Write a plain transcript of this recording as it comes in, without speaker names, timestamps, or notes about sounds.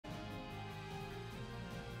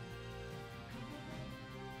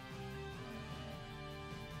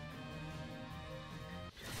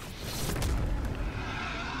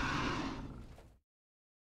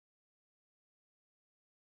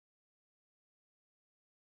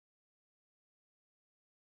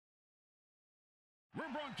We're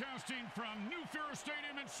broadcasting from New Fear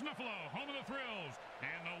Stadium in Snuffalo, home of the thrills,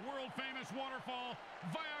 and the world-famous waterfall,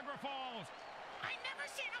 Viagra Falls. I never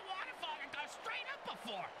seen a waterfall that goes straight up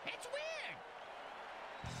before. It's weird.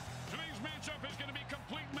 Today's matchup is going to be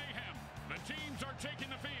complete mayhem. The teams are taking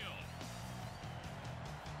the field.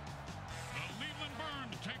 The Leaveland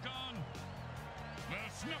Burns take on the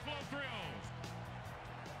Snuffalo Thrills.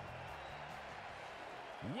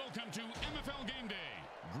 Welcome to MFL Game Day.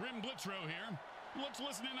 Grim Blitzrow here. Let's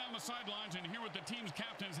listen in on the sidelines and hear what the team's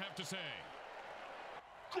captains have to say.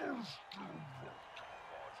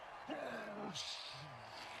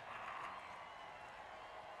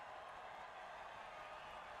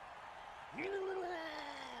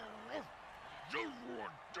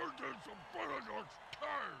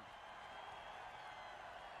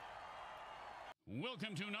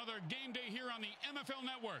 Welcome to another game day here on the MFL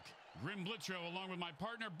Network. Grim Blitzrow along with my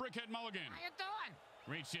partner Brickhead Mulligan. How you doing?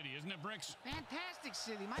 Great city, isn't it, Bricks? Fantastic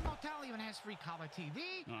city. My motel even has free color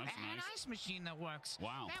TV Oh, that's and an nice. ice machine that works.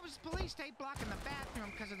 Wow. That was police tape blocking the bathroom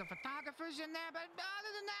because of the photographers in there, but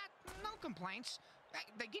other than that, no complaints.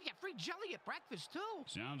 They give you free jelly at breakfast, too.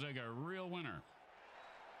 Sounds like a real winner.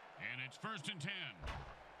 And it's 1st and 10.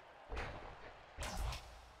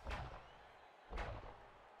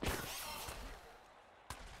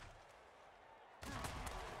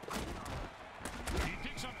 He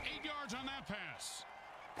picks up 8 yards on that pass.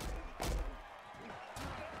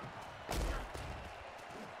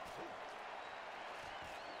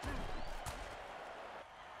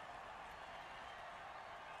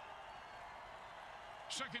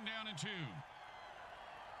 Second down and 2.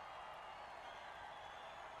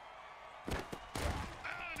 And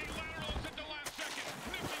he laterals at the last second.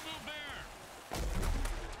 Nifty move there.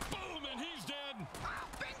 Boom, and he's dead. Oh,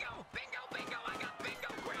 bingo! Bingo, bingo! I got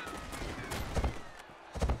bingo, Grim!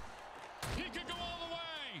 He could go all the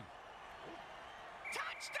way.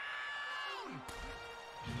 Touchdown!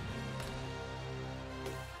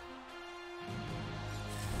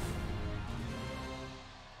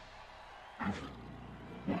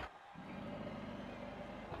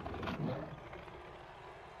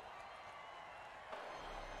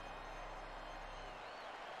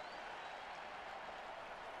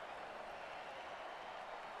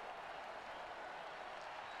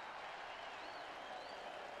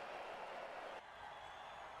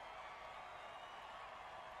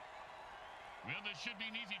 Well, this should be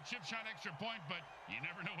an easy chip shot extra point, but you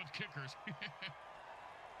never know with kickers. The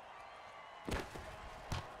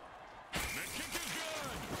kick is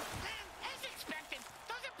good. As expected,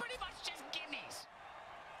 those are pretty much just gimmies.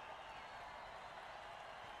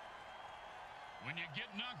 When you get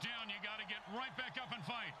knocked down, you got to get right back up and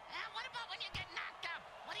fight. What about when you get knocked up?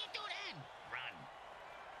 What do you do then? Run.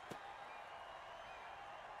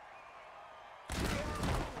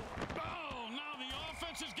 Oh, now the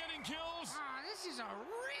offense is getting kills. Oh, this is a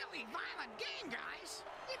really violent game, guys.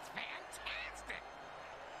 It's fantastic.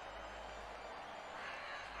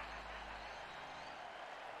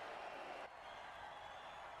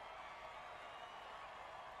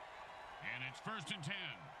 And it's 1st and 10.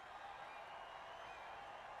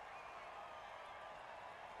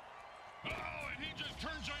 Oh, and he just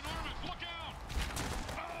turns ginormous. Look out.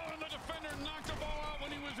 Oh, and the defender knocked the ball out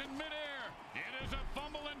when he was in midair. It is a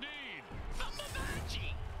fumble indeed.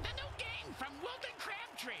 Fumblebachi, the new game from Wilton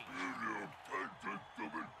Crabtree.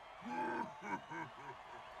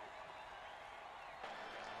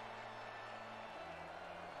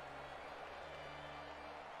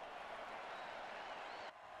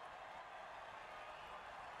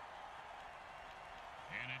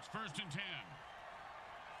 And it's 1st and 10.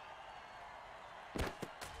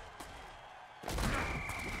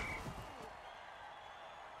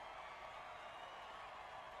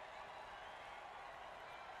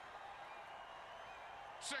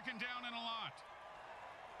 Second down and a lot.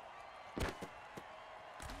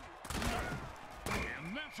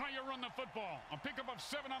 And that's how you run the football. A pickup of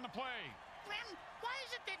 7 on the play. Grim, why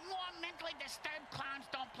is it that more mentally disturbed clowns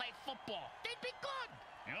don't play football? They'd be good.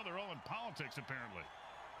 You know, they're all in politics, apparently.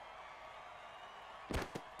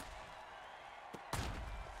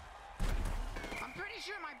 I'm pretty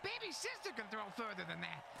sure my baby sister can throw further than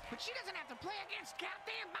that, but she doesn't have to play against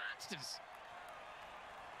goddamn monsters.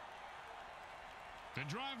 The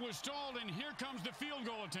drive was stalled, and here comes the field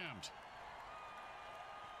goal attempt.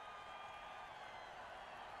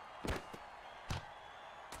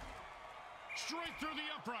 Straight through the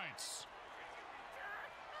uprights.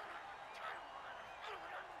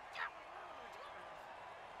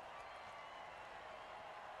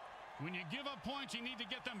 When you give up points, you need to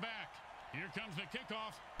get them back. Here comes the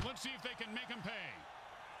kickoff. Let's see if they can make them pay.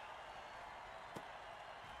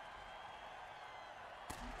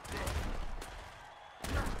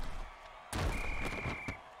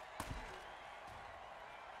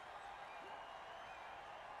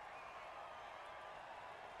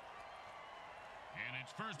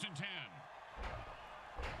 it's 1st and 10.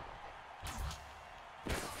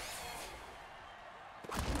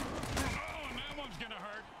 Oh, and that one's going to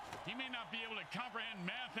hurt. He may not be able to comprehend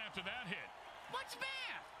math after that hit. What's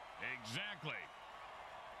math? Exactly.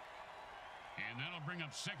 And that'll bring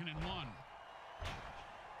up 2nd and 1.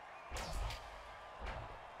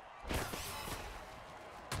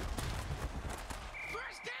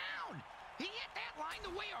 First down! He hit that line the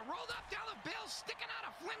way a rolled up dollar bill sticking out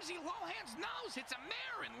of flimsy Lohan's nose hits a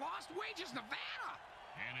mayor in Lost Wages, Nevada.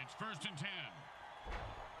 And it's 1st and 10.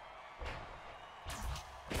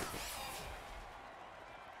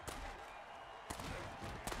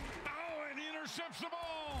 Oh, and he intercepts the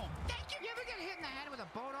ball. Thank you. You ever get hit in the head with a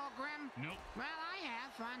boat all grim? Nope. Well, I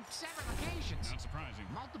have on several occasions. Not surprising.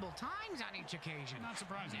 Multiple times on each occasion. Not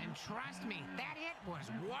surprising. And trust me, that hit was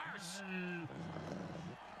worse.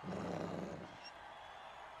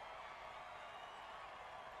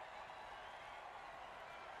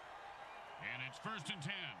 And it's 1st and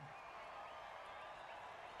 10.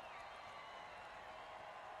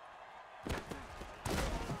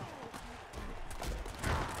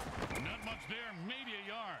 Not much there, maybe a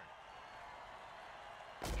yard.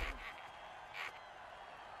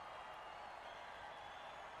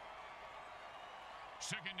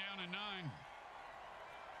 Second down and 9.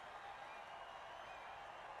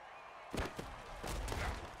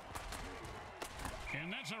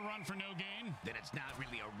 And that's a run for no gain. Then it's not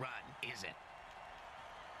really a run, is it?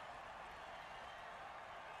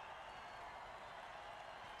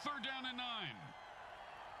 Third down and 9.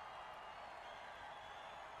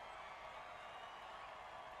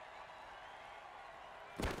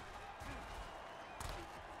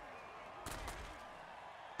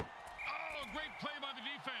 Oh, great play by the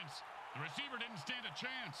defense. The receiver didn't stand a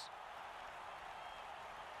chance.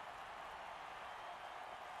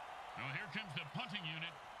 Well, here comes the punting unit.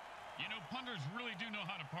 You know, punters really do know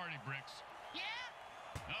how to party, Bricks. Yeah?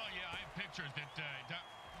 Oh, yeah, I have pictures that,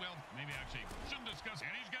 well, maybe actually shouldn't discuss. And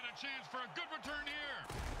he's got a chance for a good return here.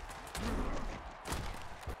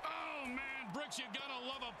 Oh, man, Bricks, you gotta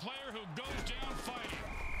love a player who goes down fighting.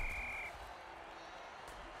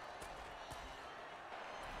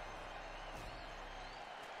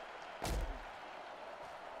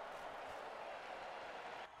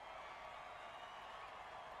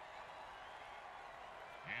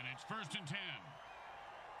 And it's 1st and 10.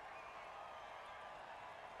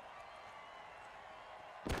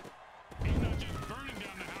 He's not just burning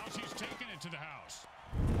down the house, he's taking it to the house.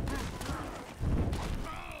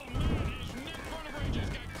 Oh, man, his neck vertebrae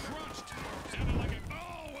just got crushed. Sounded like a,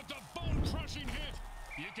 with the bone-crushing hit.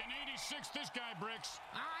 You can 86 this guy, Bricks.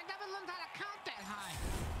 I never learned how to count that high.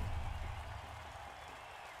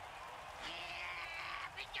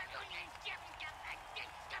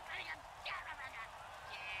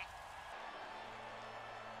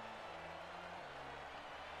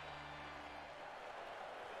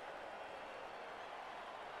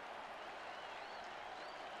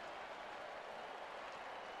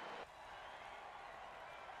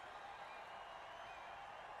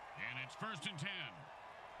 And it's 1st and 10.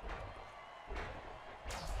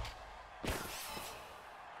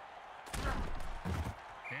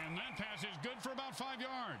 And that pass is good for about 5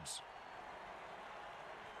 yards.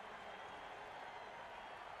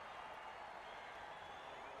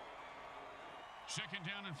 Second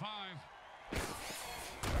down and 5.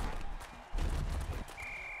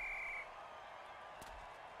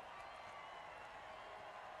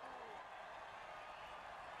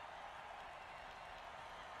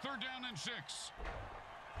 Third down and 6.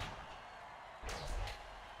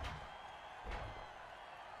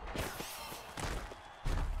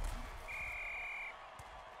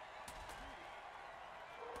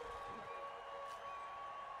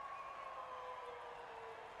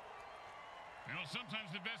 You know,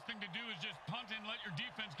 sometimes the best thing to do is just punt and let your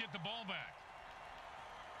defense get the ball back.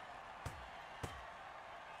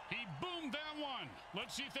 He boomed that one.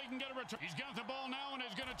 Let's see if they can get a return. He's got the ball now and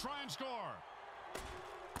is going to try and score.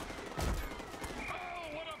 Oh,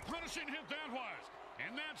 what a punishing hit that was.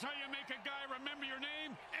 And that's how you make a guy remember your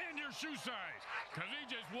name and your shoe size. Because he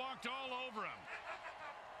just walked all over him.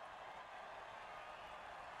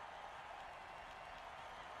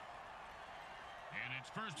 And it's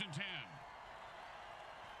 1st and 10.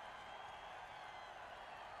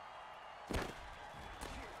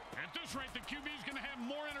 At this rate, the QB is going to have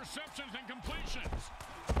more interceptions than completions.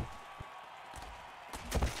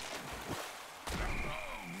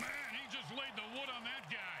 Oh, man, he just laid the wood on that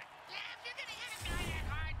guy. Yeah, if you're gonna hit a guy that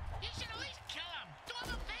hard, you should at least kill him. Do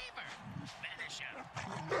him a favor. Finish him.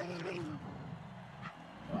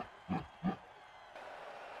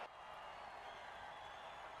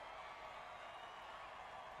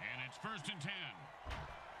 it's 1st and 10.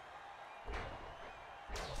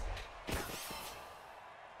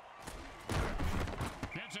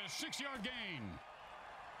 That's a 6-yard gain.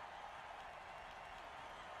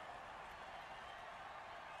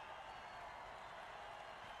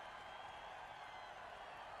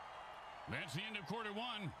 That's the end of quarter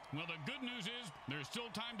one. Well, the good news is there's still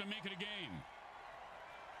time to make it a game.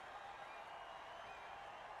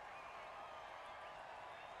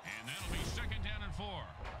 And that'll be 2nd down and 4.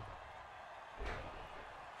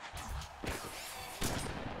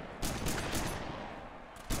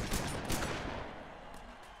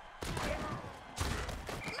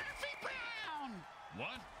 Murphy Brown!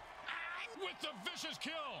 What? With the vicious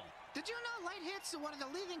kill. Did you know late hits are one of the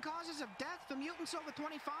leading causes of death for mutants over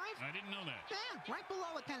 25? I didn't know that. Yeah, right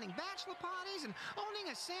below attending bachelor parties and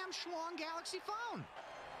owning a Sam Schwong Galaxy phone.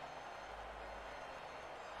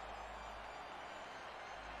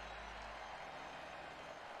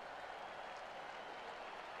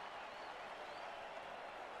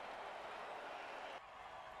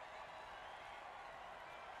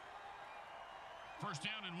 First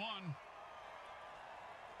down and 1.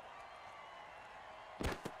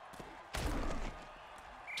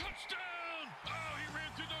 Touchdown! Oh, he ran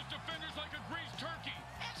through those defenders like a greased turkey.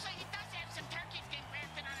 Actually, he does have some turkeys getting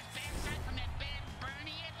grafted on his backside from that bad burn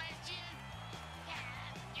he had last year.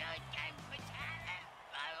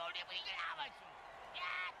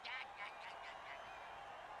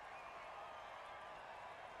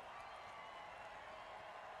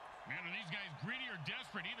 Man, are these guys greedy or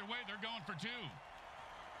desperate? Either way, they're going for 2.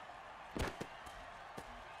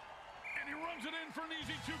 And he runs it in for an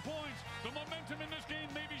easy 2 points. The momentum in this game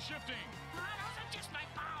may be shifting. Oh, those are just my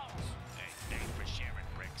balls. Hey, thanks for sharing,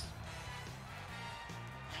 Bricks.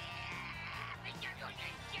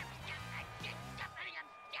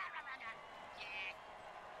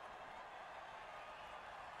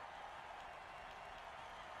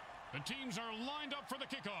 The teams are lined up for the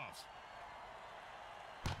kickoff.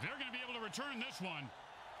 They're going to be able to return this one.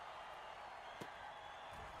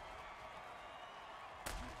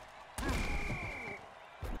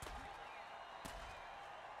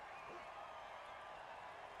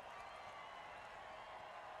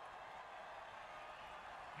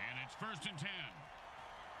 And it's 1st and 10.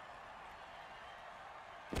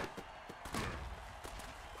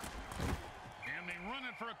 And they run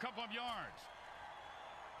it for a couple of yards.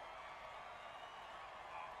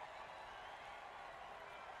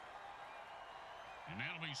 And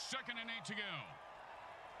that'll be 2nd and 8 to go.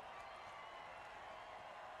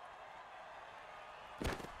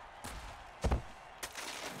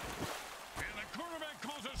 And the quarterback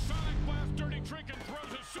calls a sonic blast dirty trick and throws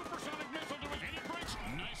a supersonic missile to his. And he breaks.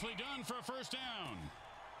 Nicely done for a 1st down.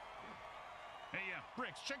 Hey,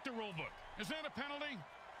 Bricks, check the rule book. Is that a penalty?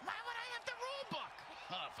 Why would I have the rule book?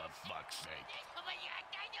 Oh, for fuck's sake.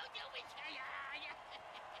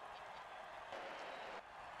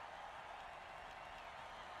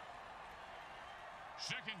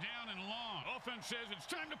 Second down and long. Offense says it's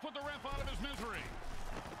time to put the ref out of his misery.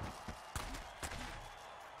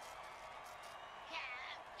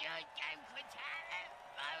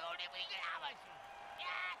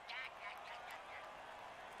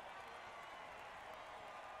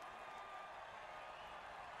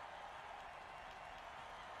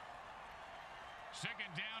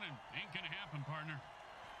 Second down and ain't gonna happen, partner.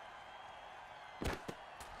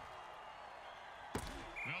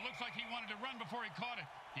 Well, it looks like he wanted to run before he caught it.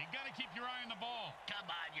 You got to keep your eye on the ball. Come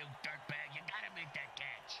on, you dirtbag. You got to make that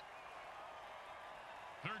catch.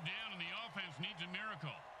 3rd down, and the offense needs a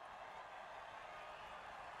miracle.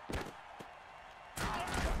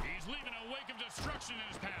 He's leaving a wake of destruction in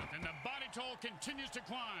his path, and the body toll continues to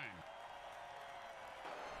climb.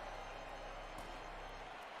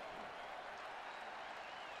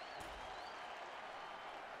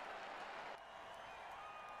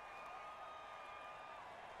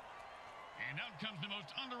 And out comes the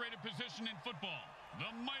most underrated position in football,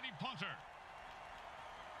 the mighty punter.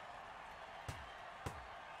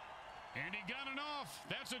 And he got it off.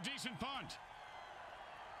 That's a decent punt.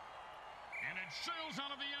 And it sails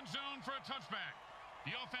out of the end zone for a touchback.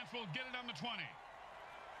 The offense will get it on the 20.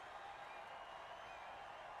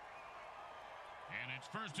 And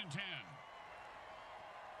it's 1st and 10.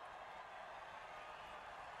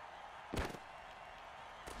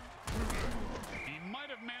 Might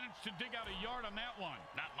have managed to dig out a yard on that one.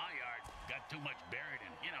 Not my yard. Got too much buried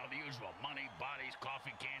in, the usual money, bodies,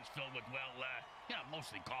 coffee cans filled with,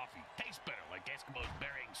 mostly coffee. Tastes better, like Eskimos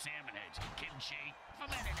burying salmon heads. Kimchi.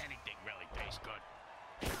 Fermented anything really tastes good.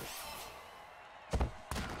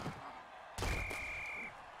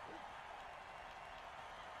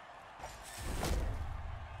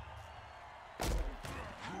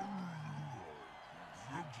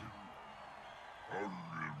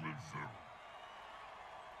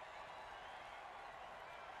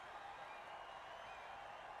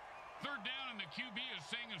 Third down, and the QB is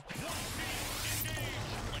saying his engage.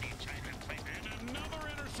 What are you trying to play? And another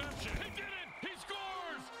interception. He did it! He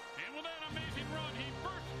scores! And with that amazing run, he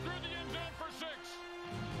burst through the end zone for 6.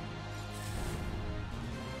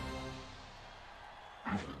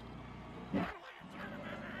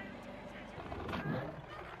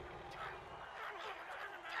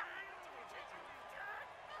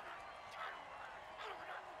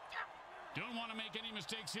 Don't want to make any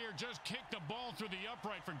mistakes here. Just kick the ball through the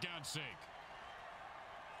upright, for God's sake.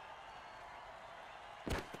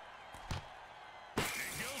 It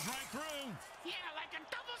goes right through. Yeah, like a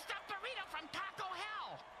double-stuffed burrito from Taco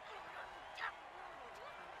Hell.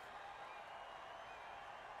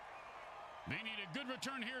 They need a good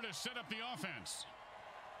return here to set up the offense.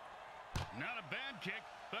 Not a bad kick,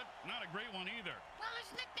 but not a great one either. Well, his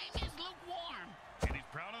nickname is Lukewarm. And he's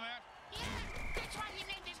proud of that? Yeah, that's why he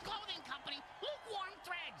named his clothing company Lukewarm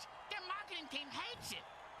Threads. Their marketing team hates it.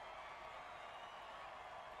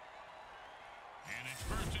 And it's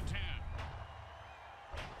 1st and 10.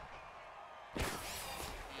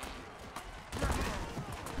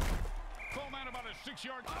 Pull that about a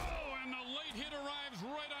 6-yard. Oh, and the late hit arrives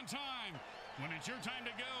right on time. When it's your time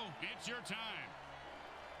to go, it's your time.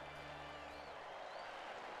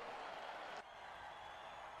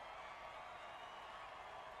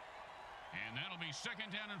 And that'll be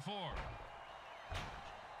 2nd down and 4.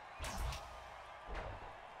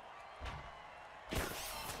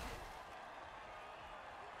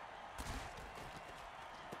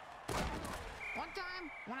 One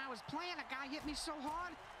time, when I was playing, a guy hit me so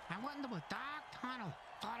hard, I went into a dark tunnel.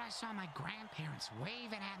 Thought I saw my grandparents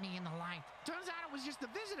waving at me in the light. Turns out it was just the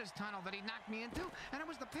visitor's tunnel that he knocked me into, and it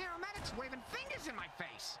was the paramedics waving fingers in my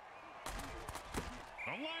face.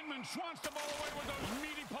 The lineman swats the ball away with those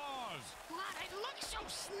meaty paws. God, it looks so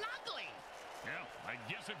snuggly. Yeah, I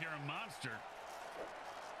guess if you're a monster.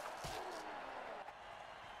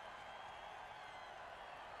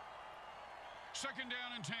 Second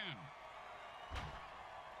down and 10.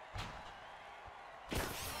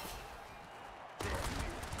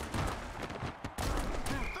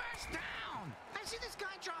 First down! I've seen this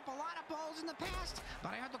guy drop a lot of balls in the past,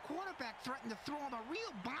 but I heard the quarterback threaten to throw him a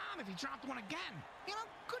real bomb if he dropped one again. You know,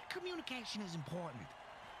 good communication is important.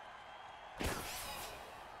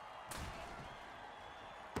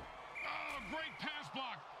 Oh, great pass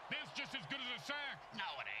block. That's just as good as a sack. No,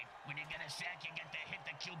 it ain't. When you get a sack, you get to hit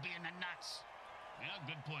the QB in the nuts. Yeah,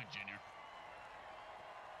 good point, Junior.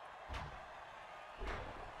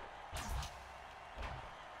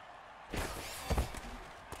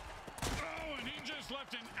 Oh, and he just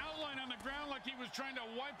left an outline on the ground like he was trying to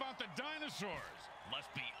wipe out the dinosaurs.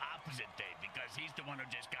 Must be opposite day because he's the one who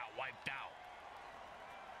just got wiped out.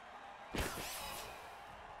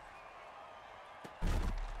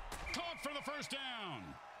 Caught for the first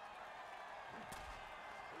down.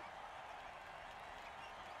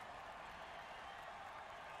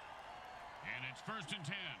 And it's 1st and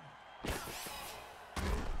 10.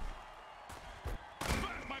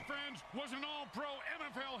 That, my friends, was an all-pro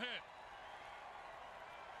MFL hit.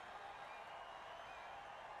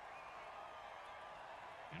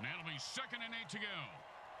 And that'll be 2nd and 8 to go.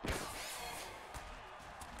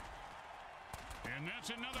 And that's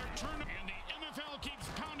another turn. And the MFL keeps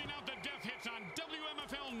pounding out the death hits on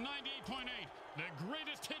WMFL 98.8. The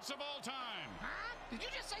greatest hits of all time. Huh? Did you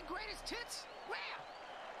just say greatest hits? Where?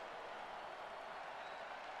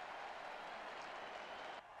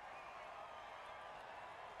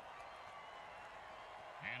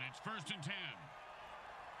 And it's 1st and 10.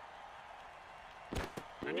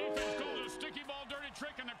 The defense calls a sticky ball dirty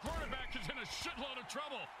trick, and the quarterback is in a shitload of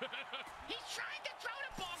trouble. He's trying to throw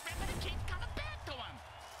the ball for him, but it keeps coming back to him.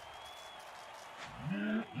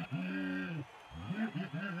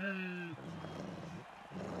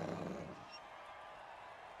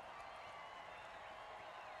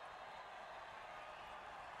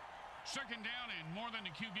 Second down and more than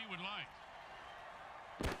the QB would like.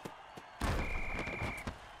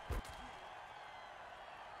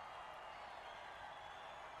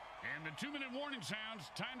 And the 2-minute warning sounds.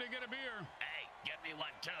 Time to get a beer. Hey, get me one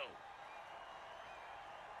too.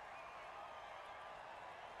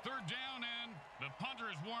 Third down, and the punter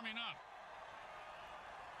is warming up.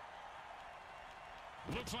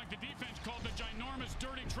 Looks like the defense called the ginormous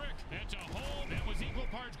dirty trick. That's a hold. That was equal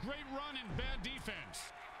parts great run and bad defense.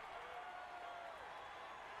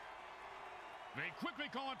 They quickly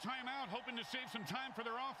call a timeout, hoping to save some time for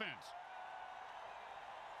their offense.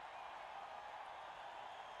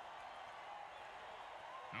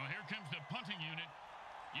 Well, here comes the punting unit.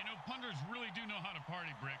 You know, punters really do know how to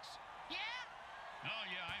party, Bricks. Yeah? Oh,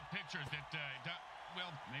 yeah, I have pictures that,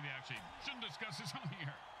 well, maybe I actually shouldn't discuss this on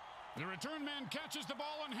here. The return man catches the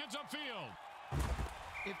ball and heads upfield.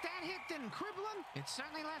 If that hit didn't cripple him, it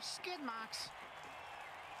certainly left skid marks.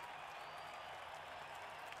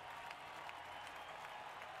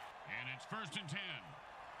 And it's 1st and 10.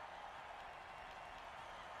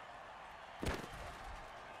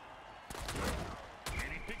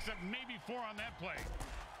 And he picks up maybe 4 on that play.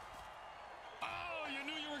 Oh, you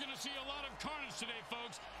knew you were going to see a lot of carnage today,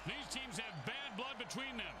 folks. These teams have bad blood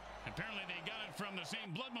between them. Apparently, they got it from the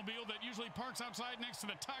same bloodmobile that usually parks outside next to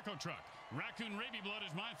the taco truck. Raccoon rabies blood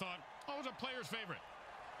is my thought. Always a player's favorite.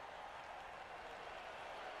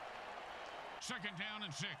 2nd down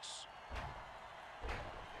and 6.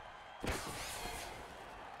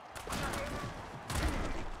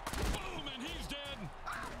 Boom, and he's dead.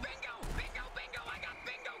 Oh, bingo! Bingo, bingo! I got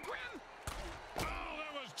bingo, Grim! Oh,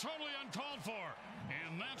 that was totally uncalled for.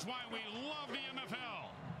 And that's why we love the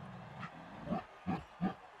MFL.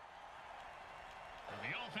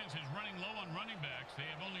 The offense is running low on running backs. They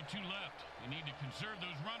have only 2 left. They need to conserve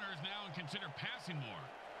those runners now and consider passing more.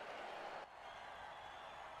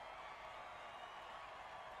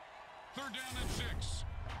 3rd down and 6.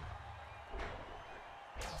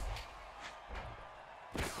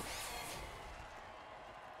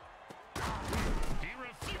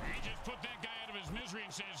 He just put that guy out of his misery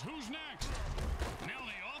and says, "Who's next?" Now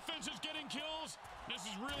the offense is getting kills. This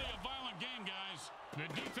is really a violent game, guys. The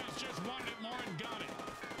defense just wanted it more and got it.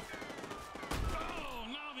 Oh,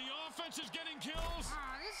 now the offense is getting kills.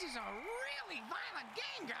 Oh, this is a really violent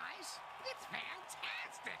game, guys. It's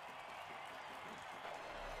fantastic.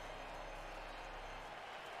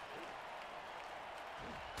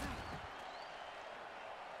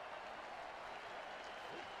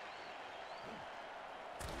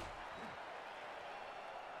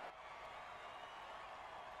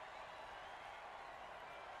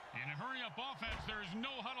 In a hurry-up offense, there's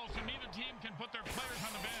no huddle, so neither team can put their players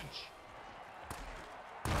on the bench.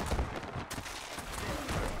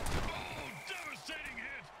 Oh, devastating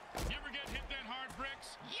hit. You ever get hit that hard,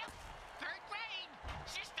 Bricks? Yep, 3rd grade.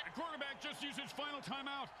 Sister. The quarterback just used his final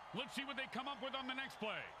timeout. Let's see what they come up with on the next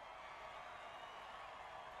play.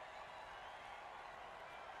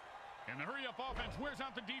 And the hurry-up offense wears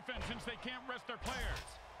out the defense since they can't rest their players.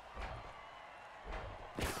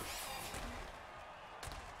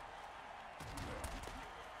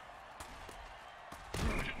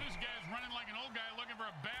 Running like an old guy looking for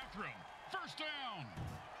a bathroom. 1st down.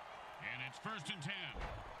 And it's 1st and 10.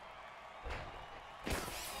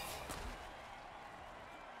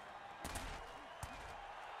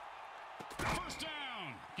 1st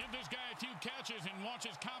down. Give this guy a few catches and watch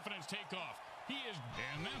his confidence take off.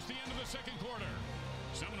 And that's the end of the 2nd quarter.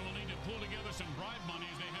 Someone will need to pull together some bribe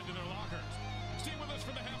money as they head to their lockers. Stay with us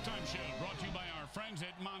for the halftime show, brought to you by our friends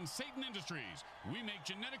at Monsatan Industries. We make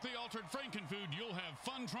genetically altered frankenfood you'll have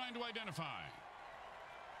fun trying to identify.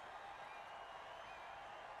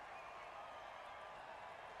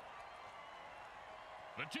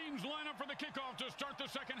 The teams line up for the kickoff to start the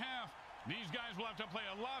 2nd half. These guys will have to play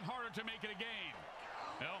a lot harder to make it a game.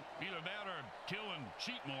 Well, either that or kill and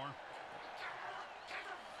cheat more.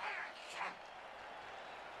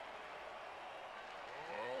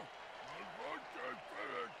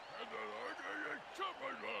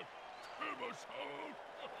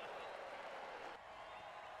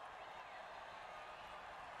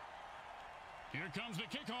 Here comes the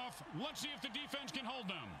kickoff. Let's see if the defense can hold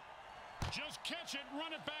them. Just catch it,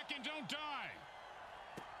 run it back, and don't die.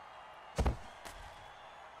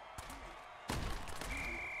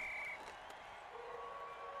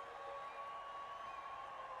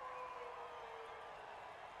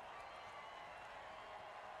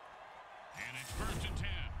 And it's 1st and 10.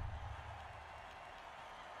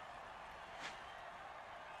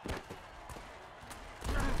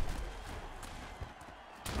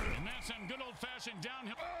 And that's some good old-fashioned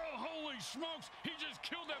downhill. Oh, holy smokes! He just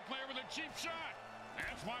killed that player with a cheap shot.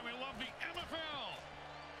 That's why we love the MFL.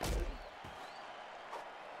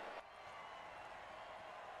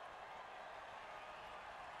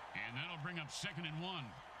 And that'll bring up 2nd and 1.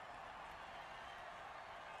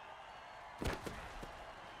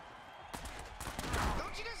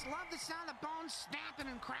 Don't you just love the sound of bones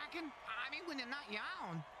snapping and cracking? I mean, when they're not your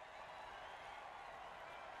own.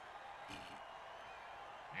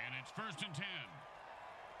 And it's 1st and 10.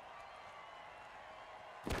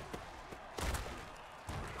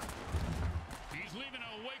 He's leaving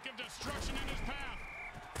a wake of destruction in his path.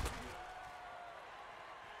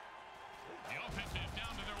 The offense is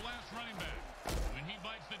down to their last running back. When he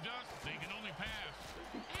bites the dust, they can only pass.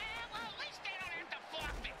 Well, at least they don't have to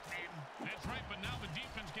forfeit them. That's right, but now the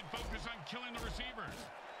defense can focus on killing the receivers.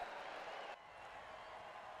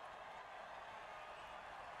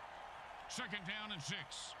 Second down and 6.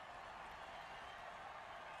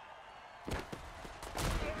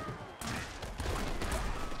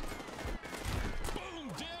 Boom,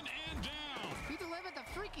 dead and down. He delivered the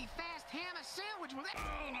freaky fast hammer sandwich with it.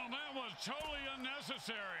 Oh, no, that was totally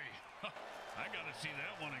unnecessary. I got to see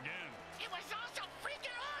that one again. It was also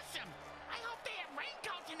freaking awesome. I hope they have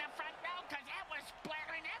raincoats in the front row because that was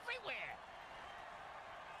splattering everywhere.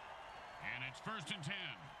 And it's first and 10.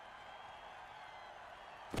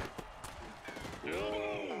 Oh!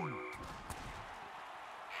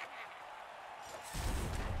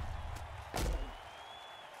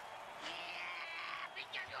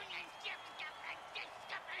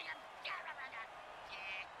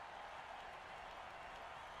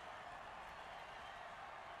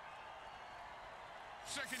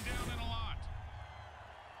 Second down and a lot.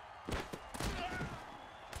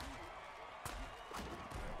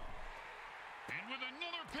 And with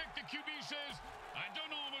another pick, the QB says, I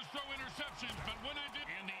don't always throw interceptions, but when I did,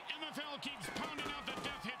 and the MFL keeps pounding out the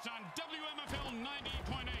death hits on WMFL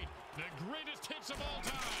 98.8, the greatest hits of all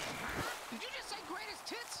time. Did you just say greatest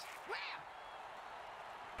hits? Where?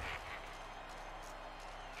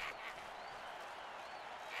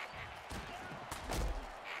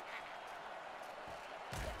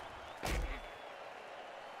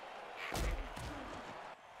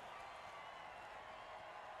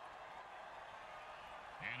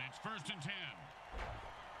 And it's first and 10.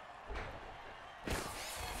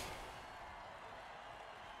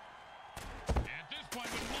 At this point,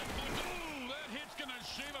 with that hit's going to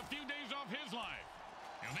shave a few days off his life.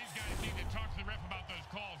 Now, these guys need to talk to the ref about those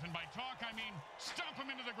calls, and by talk, I mean stomp him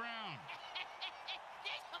into the ground.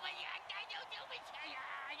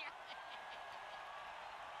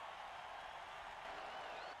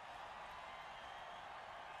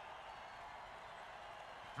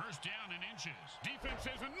 First down in inches. Defense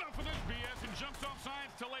says enough of this BS and jumps off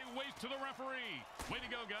sides to lay waste to the referee. Way to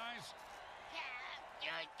go, guys.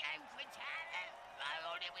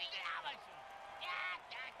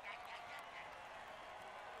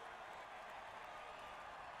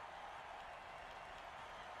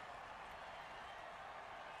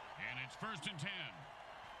 And it's first and 10.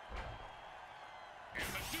 And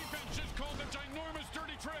the defense just called a ginormous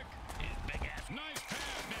dirty trick. His big ass. Nice pass.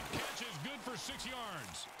 That catch is good for 6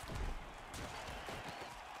 yards.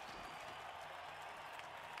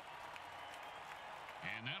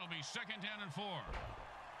 And that'll be second down and 4.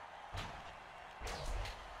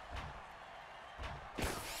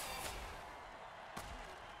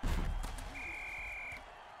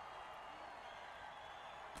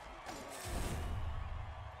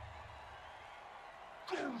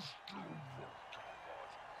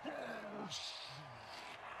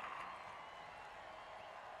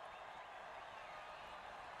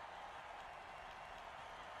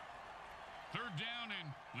 Third down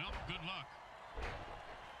and, well, good luck.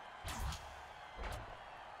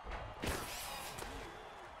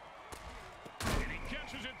 And he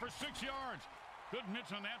catches it for 6 yards. Good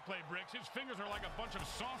mitts on that play, Bricks. His fingers are like a bunch of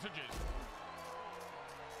sausages.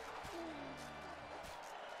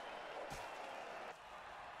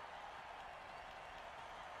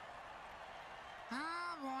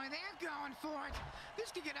 Oh, boy, they're going for it.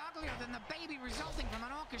 This could get uglier than the baby resulting from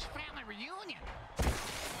an orcish family reunion.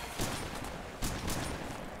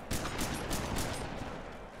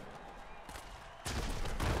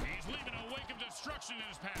 He's leaving a wake of destruction in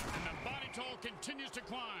his path, and the body toll continues to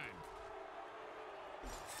climb.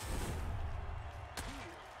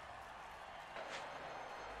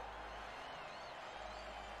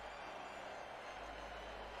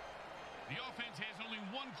 The offense has only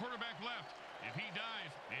one quarterback left. If he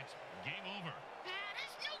dies, it's game over.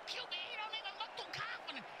 This new QB, he don't even look too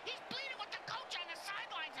confident. He's bleeding with the coach on the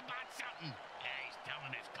sidelines about something. Yeah, he's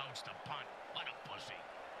telling his coach to punt. What a pussy.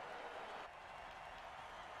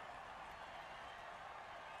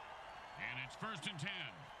 And it's first and 10.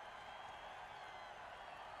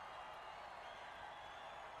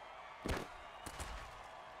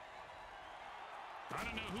 I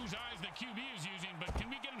don't know whose eyes the QB is using, but can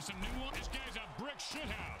we get him some new ones? This guy's a brick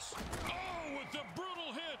shithouse. Oh, with the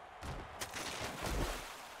brutal hit.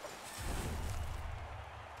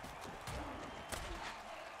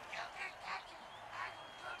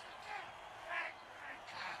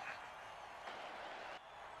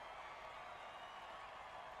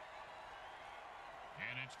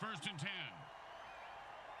 And it's first and 10.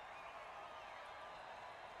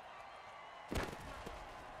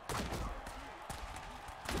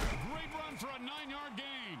 Great run for a 9-yard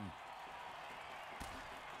gain.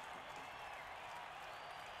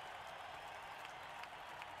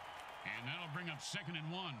 And that'll bring up second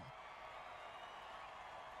and 1.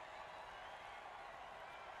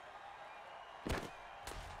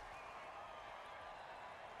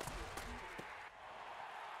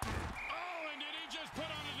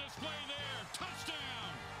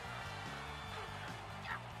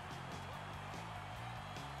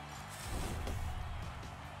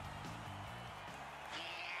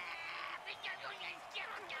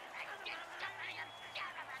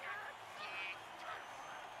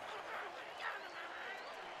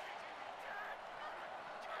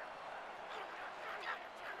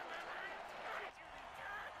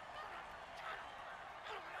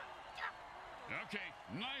 Okay,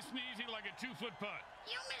 nice and easy like a 2-foot putt.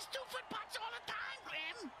 You miss 2-foot putts all the time,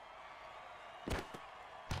 Grim.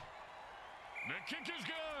 The kick is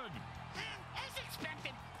good. As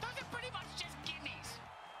expected, those are pretty much just gimmies.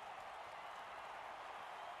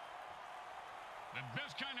 The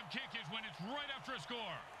best kind of kick is when it's right after a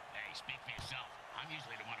score. Hey, speak for yourself. I'm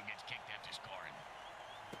usually the one who gets kicked after scoring.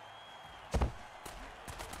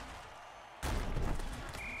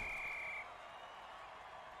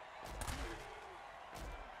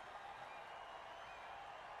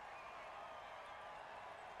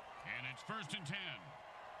 And it's 1st and 10.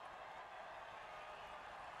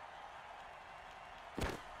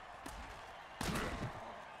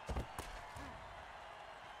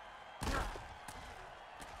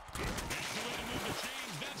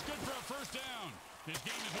 That's good for a first down. This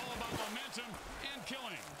game is all about momentum and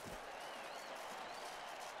killing.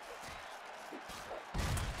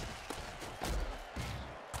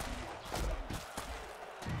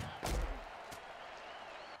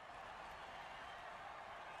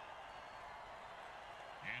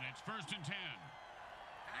 And it's 1st and 10.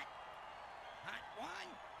 Hot. Hot 1.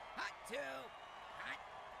 Hot 2. Hot.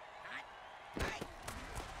 Hot. Hot.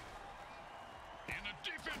 And the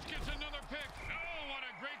defense gets another pick. Oh, what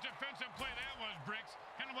a great defensive play that was, Bricks.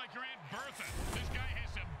 Kind of like your Aunt Bertha. This guy has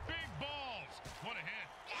some big balls. What a hit.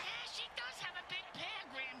 Yeah, she does have a big pair,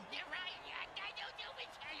 Grim. You're right.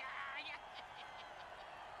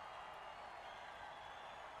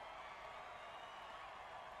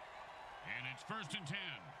 And it's 1st and 10.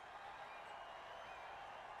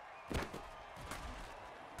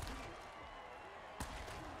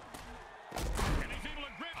 And he's able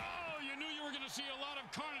to grip. Oh, you knew you were going to see a lot of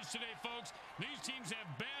carnage today, folks. These teams have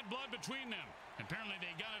bad blood between them. Apparently, they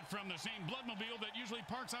got it from the same bloodmobile that usually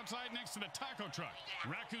parks outside next to the taco truck.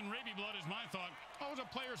 Raccoon rabies blood is my thought. Always a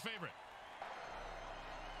player's favorite.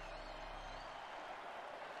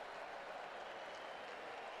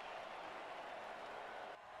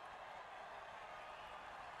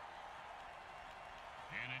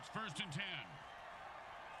 And it's 1st and 10.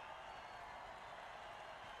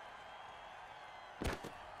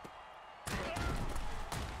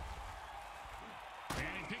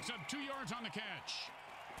 And he picks up 2 yards on the catch.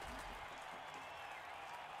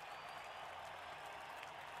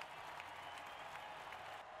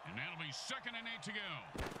 And that'll be 2nd and 8 to go.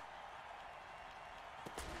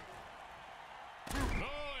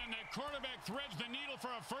 Oh, and the quarterback threads the needle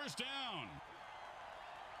for a first down.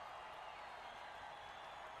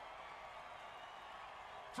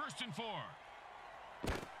 First and 4.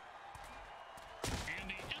 And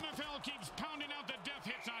the MFL keeps pounding out the death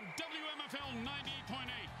hits on WMFL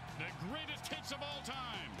 98.8. The greatest hits of all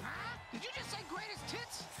time. Huh? Did you just say greatest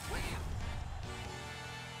hits? Wham!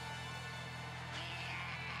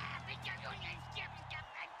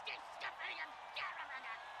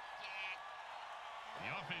 The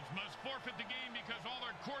offense must forfeit the game because all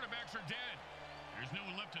their quarterbacks are dead. There's no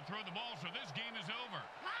one left to throw the ball, so this game is over.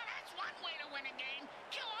 Well, that's one way to win a game.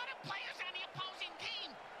 Kill all the players on the opposing team.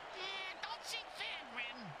 Don't seem fair,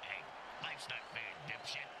 Grim. Hey, life's not fair,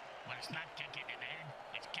 dipshit. When it's not kicking in the head,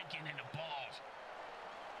 it's kicking in the balls.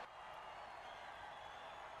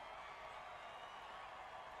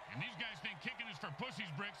 And these guys think kicking is for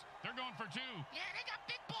pussies, Bricks. They're going for 2. Yeah, they got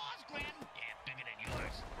big balls, Grim. Yeah, bigger than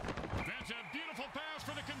yours. That's a beautiful pass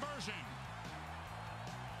for the conversion.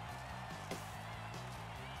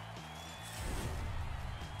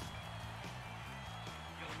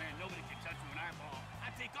 Yo, man, nobody can touch you an eyeball.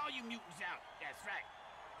 I take all you mutants out. That's right.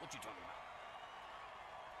 What you talking about?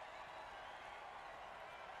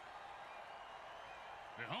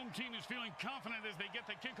 The home team is feeling confident as they get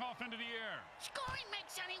the kickoff into the air. Scoring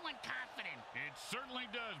makes anyone confident. It certainly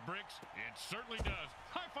does, Bricks. It certainly does.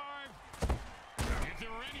 High five! If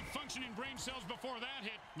there were any functioning brain cells before that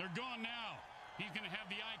hit, they're gone now. He's going to have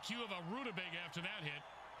the IQ of a rutabaga after that hit.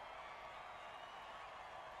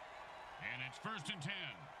 And it's 1st and 10.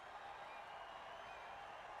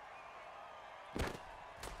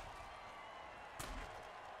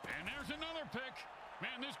 And there's another pick.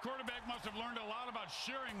 Man, this quarterback must have learned a lot about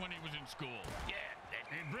sharing when he was in school. Yeah,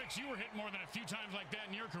 Hey, Bricks, you were hit more than a few times like that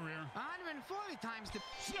in your career. 140 times the...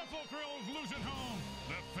 Snuffalo Thrills lose at home.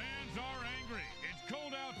 The fans are angry. It's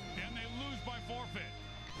cold out, and they lose by forfeit.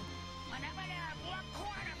 whenever there are more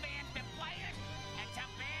quarterbacks than players, it's a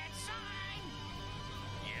bad sign.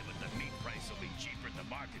 Yeah, but the meat price will be cheaper at the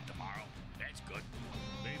market tomorrow. That's good.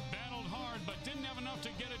 They battled hard hard, but didn't have enough to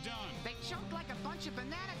get it done. They choked like a bunch of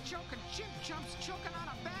banana choking chimp chumps choking on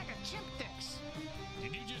a bag of chimp dicks.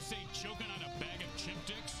 Did you just say choking on a bag of chimp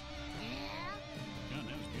dicks? Yeah? God,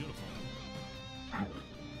 that was beautiful.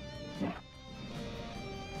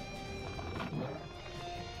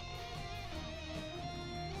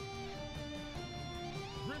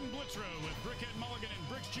 Grim Blitzrow with Brickhead Mulligan and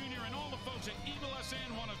Bricks Jr. and all the folks at Eagle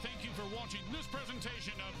SN want to thank you for watching this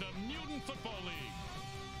presentation of the Mutant Football League.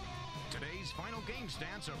 Today's final game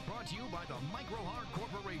stats are brought to you by the Micro Hard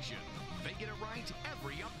Corporation. They get it right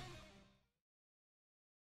every up.